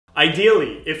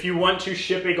Ideally, if you want to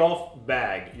ship a golf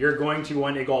bag, you're going to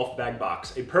want a golf bag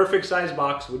box. A perfect size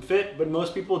box would fit, but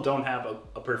most people don't have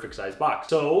a perfect size box.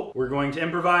 So we're going to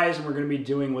improvise, and we're going to be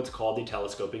doing what's called the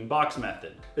telescoping box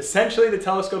method. Essentially, the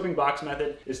telescoping box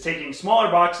method is taking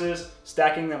smaller boxes,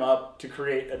 stacking them up to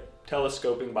create a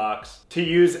telescoping box to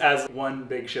use as one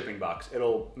big shipping box.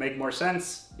 It'll make more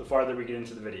sense the farther we get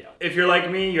into the video. If you're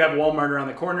like me, you have Walmart around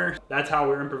the corner. That's how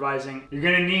we're improvising. You're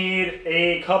gonna need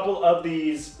a couple of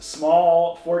these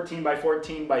small 14 by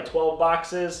 14 by 12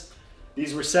 boxes.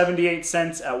 These were 78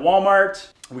 cents at Walmart.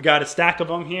 We got a stack of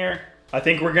them here. I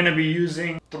think we're gonna be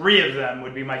using 3 of them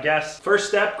would be my guess. First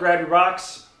step, grab your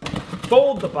box,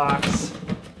 fold the box,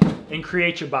 and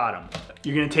create your bottom.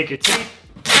 You're gonna take your tape,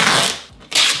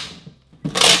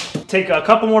 take a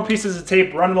couple more pieces of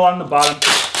tape, run it along the bottom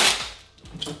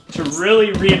to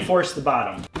really reinforce the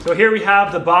bottom. So here we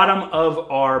have the bottom of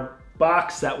our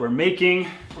box that we're making.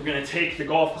 We're gonna take the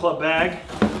golf club bag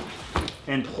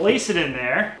and place it in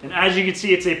there. And as you can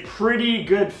see, it's a pretty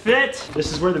good fit.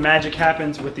 This is where the magic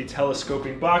happens with the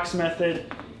telescoping box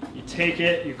method. You take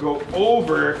it, you go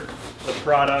over the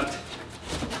product,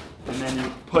 and then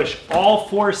you push all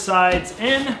 4 sides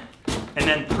in, and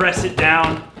then press it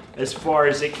down as far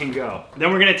as it can go.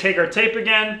 Then we're gonna take our tape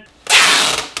again,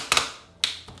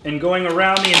 and going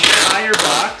around the entire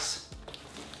box.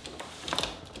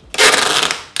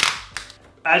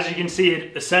 As you can see,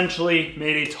 it essentially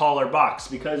made a taller box.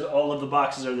 Because all of the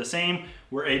boxes are the same,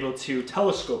 we're able to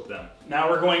telescope them. Now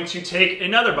we're going to take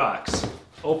another box,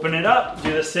 open it up,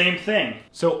 do the same thing.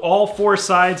 So all 4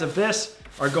 sides of this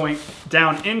are going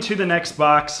down into the next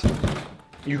box.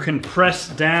 You can press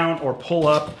down or pull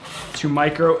up to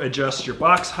micro adjust your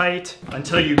box height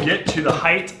until you get to the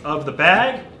height of the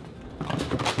bag.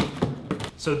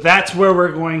 So that's where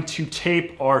we're going to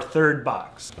tape our 3rd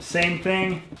box. Same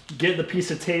thing, get the piece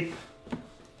of tape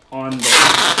on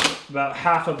about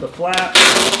half of the flap.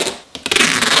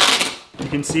 You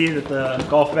can see that the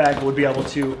golf bag would be able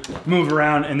to move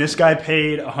around, and this guy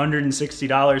paid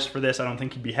 $160 for this. I don't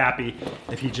think he'd be happy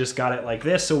if he just got it like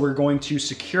this. So we're going to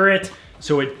secure it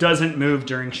so it doesn't move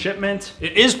during shipment.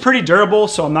 It is pretty durable,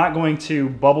 so I'm not going to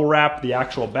bubble wrap the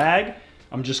actual bag.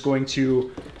 I'm just going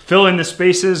to fill in the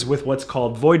spaces with what's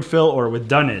called void fill or with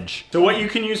dunnage. So what you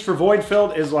can use for void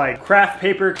filled is like craft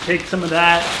paper. Take some of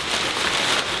that,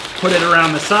 put it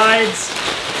around the sides.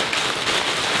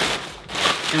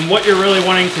 And what you're really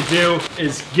wanting to do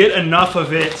is get enough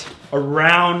of it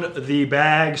around the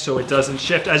bag so it doesn't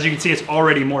shift. As you can see, it's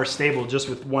already more stable just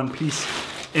with one piece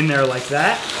in there like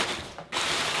that.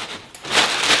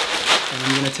 And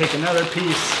I'm gonna take another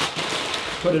piece,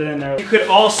 put it in there. You could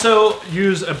also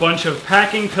use a bunch of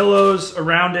packing pillows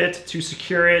around it to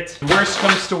secure it. Worst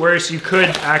comes to worst, you could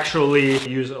actually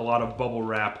use a lot of bubble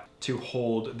wrap to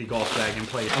hold the golf bag in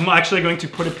place. I'm actually going to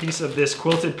put a piece of this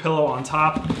quilted pillow on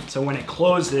top, so when it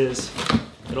closes,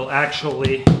 it'll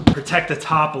actually protect the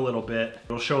top a little bit.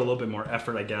 It'll show a little bit more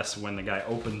effort, I guess, when the guy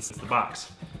opens the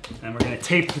box. And we're gonna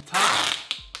tape the top.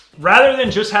 Rather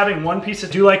than just having one piece, I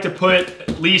do like to put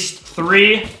at least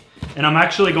 3, and I'm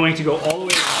actually going to go all the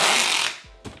way around.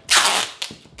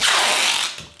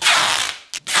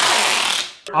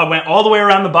 I went all the way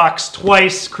around the box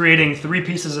twice, creating 3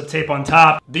 pieces of tape on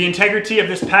top. The integrity of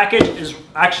this package is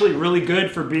actually really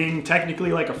good for being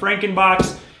technically like a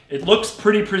Frankenbox. It looks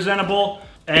pretty presentable,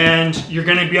 and you're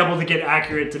gonna be able to get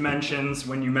accurate dimensions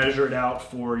when you measure it out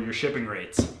for your shipping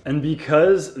rates. And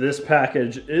because this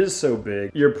package is so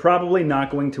big, you're probably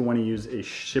not going to want to use a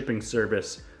shipping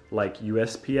service like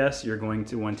USPS. You're going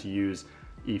to want to use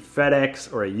a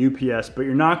FedEx or a UPS, but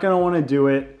you're not gonna wanna do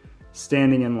it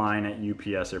standing in line at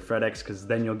UPS or FedEx, because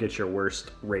then you'll get your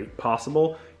worst rate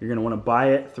possible. You're gonna wanna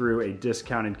buy it through a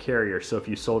discounted carrier. So if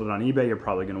you sold it on eBay, you're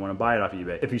probably gonna wanna buy it off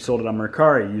eBay. If you sold it on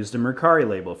Mercari, use the Mercari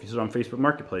label. If you sold it on Facebook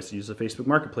Marketplace, use the Facebook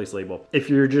Marketplace label. If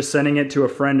you're just sending it to a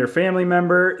friend or family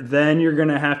member, then you're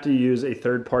gonna have to use a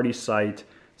third-party site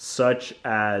such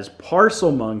as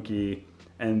Parcel Monkey,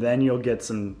 and then you'll get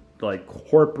some like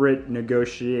corporate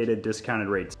negotiated discounted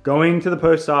rates. Going to the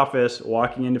post office,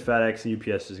 walking into FedEx,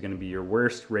 UPS is gonna be your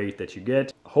worst rate that you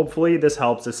get. Hopefully this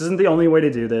helps. This isn't the only way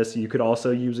to do this. You could also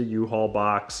use a U-Haul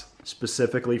box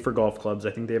specifically for golf clubs.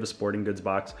 I think they have a sporting goods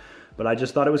box, but I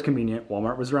just thought it was convenient.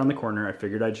 Walmart was around the corner. I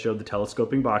figured I'd show the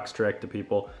telescoping box trick to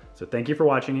people. So thank you for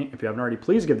watching it. If you haven't already,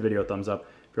 please give the video a thumbs up.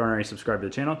 If you aren't already subscribed to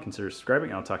the channel, consider subscribing,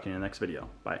 and I'll talk to you in the next video.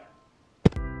 Bye.